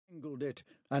untangled it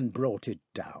and brought it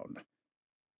down.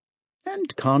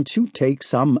 And can't you take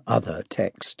some other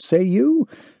text, say you?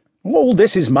 All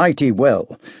this is mighty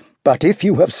well, but if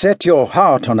you have set your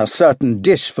heart on a certain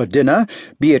dish for dinner,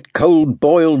 be it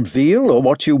cold-boiled veal or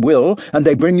what you will, and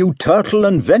they bring you turtle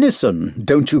and venison,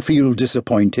 don't you feel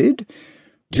disappointed?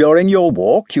 During your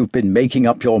walk you've been making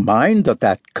up your mind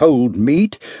that cold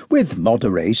meat, with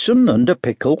moderation and a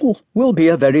pickle, will be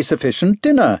a very sufficient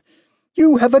dinner.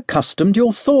 You have accustomed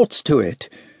your thoughts to it,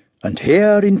 and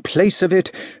here in place of it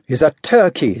is a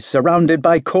turkey surrounded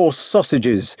by coarse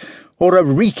sausages, or a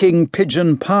reeking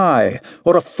pigeon pie,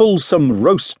 or a fulsome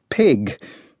roast pig.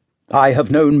 I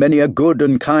have known many a good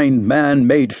and kind man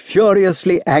made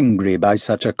furiously angry by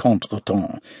such a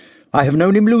contretemps. I have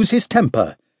known him lose his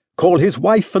temper, call his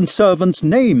wife and servants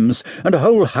names, and a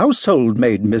whole household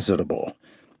made miserable.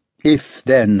 If,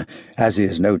 then, as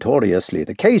is notoriously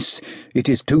the case, it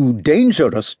is too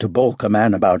dangerous to balk a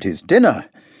man about his dinner,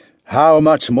 how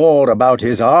much more about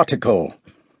his article?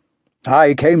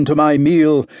 I came to my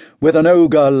meal with an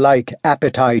ogre-like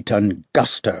appetite and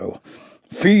gusto.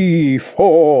 Fee,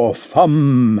 faw,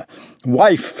 fum!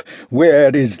 Wife,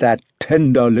 where is that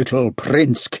tender little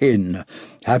princekin?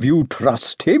 Have you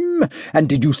trussed him, and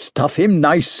did you stuff him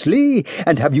nicely,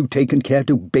 and have you taken care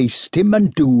to baste him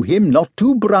and do him not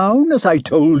too brown, as I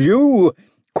told you?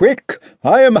 Quick,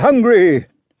 I am hungry!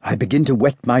 I begin to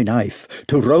whet my knife,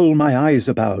 to roll my eyes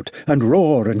about, and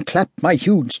roar and clap my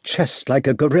huge chest like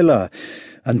a gorilla,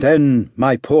 and then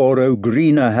my poor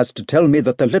Ogrina has to tell me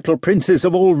that the little princes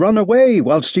have all run away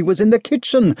whilst she was in the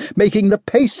kitchen, making the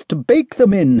paste to bake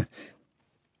them in.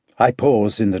 I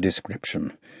pause in the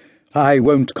description. I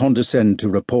won't condescend to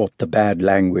report the bad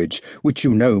language, which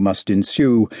you know must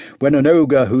ensue, when an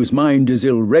ogre whose mind is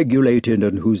ill-regulated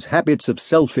and whose habits of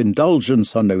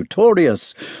self-indulgence are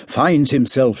notorious finds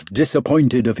himself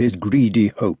disappointed of his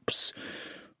greedy hopes.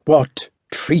 What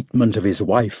treatment of his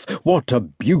wife, what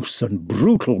abuse and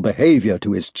brutal behaviour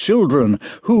to his children,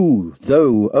 who,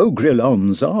 though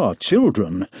ogrillons, are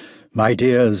children, my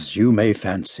dears, you may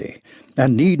fancy,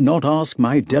 and need not ask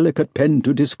my delicate pen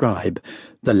to describe,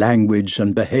 the language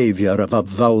and behaviour of a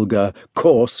vulgar,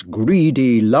 coarse,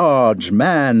 greedy, large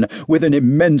man with an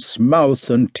immense mouth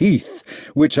and teeth,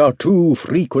 which are too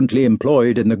frequently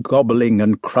employed in the gobbling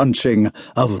and crunching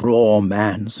of raw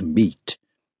man's meat.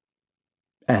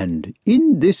 And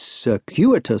in this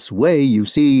circuitous way, you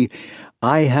see,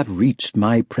 I have reached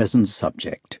my present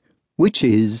subject, which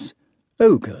is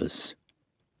ogres.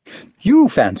 You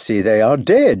fancy they are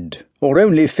dead, or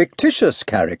only fictitious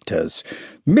characters,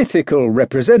 mythical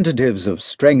representatives of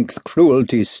strength,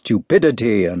 cruelty,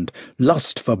 stupidity, and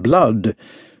lust for blood.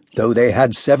 Though they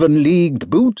had 7-leagued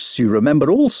boots, you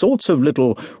remember all sorts of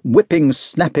little whipping,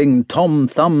 snapping Tom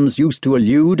Thumbs used to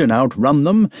elude and outrun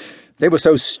them. They were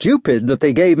so stupid that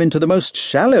they gave into the most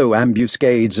shallow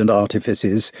ambuscades and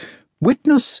artifices.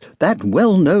 Witness that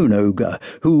well-known ogre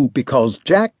who, because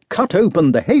Jack cut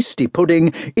open the hasty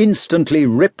pudding, instantly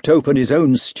ripped open his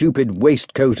own stupid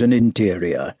waistcoat and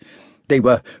interior. They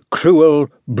were cruel,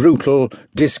 brutal,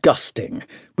 disgusting,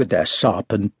 with their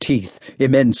sharpened teeth,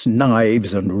 immense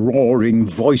knives, and roaring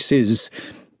voices,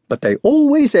 but they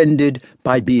always ended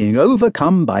by being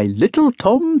overcome by little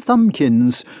Tom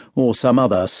Thumbkins or some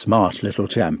other smart little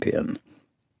champion.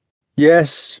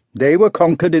 Yes, they were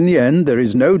conquered in the end, there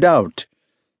is no doubt.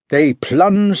 They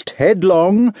plunged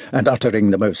headlong, and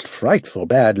uttering the most frightful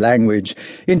bad language,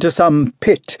 into some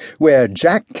pit where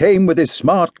Jack came with his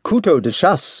smart couteau de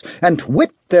chasse and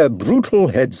whipped their brutal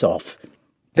heads off.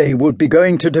 They would be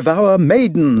going to devour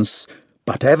maidens,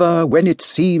 but ever when it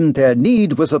seemed their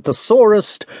need was at the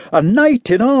sorest, a knight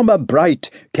in armour bright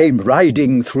came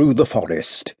riding through the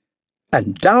forest.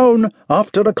 And down,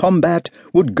 after a combat,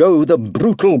 would go the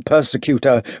brutal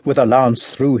persecutor with a lance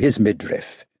through his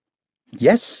midriff.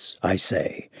 Yes, I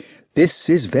say, this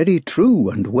is very true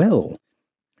and well.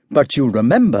 But you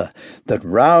remember that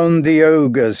round the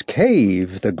ogre's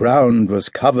cave the ground was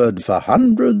covered for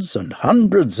hundreds and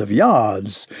hundreds of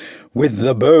yards with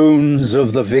the bones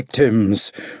of the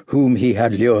victims whom he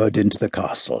had lured into the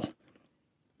castle.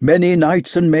 Many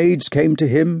knights and maids came to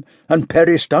him and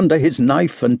perished under his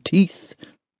knife and teeth.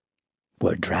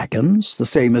 Were dragons the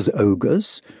same as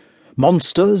ogres?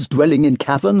 Monsters dwelling in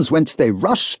caverns whence they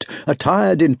rushed,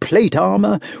 attired in plate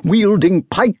armour, wielding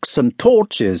pikes and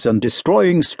torches and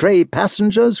destroying stray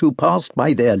passengers who passed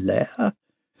by their lair?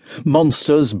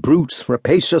 Monsters, brutes,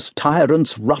 rapacious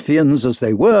tyrants, ruffians as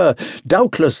they were,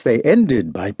 doubtless they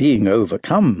ended by being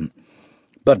overcome.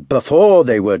 But before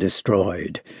they were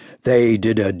destroyed, they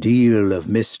did a deal of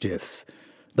mischief.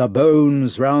 The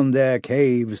bones round their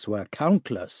caves were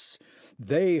countless.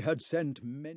 They had sent many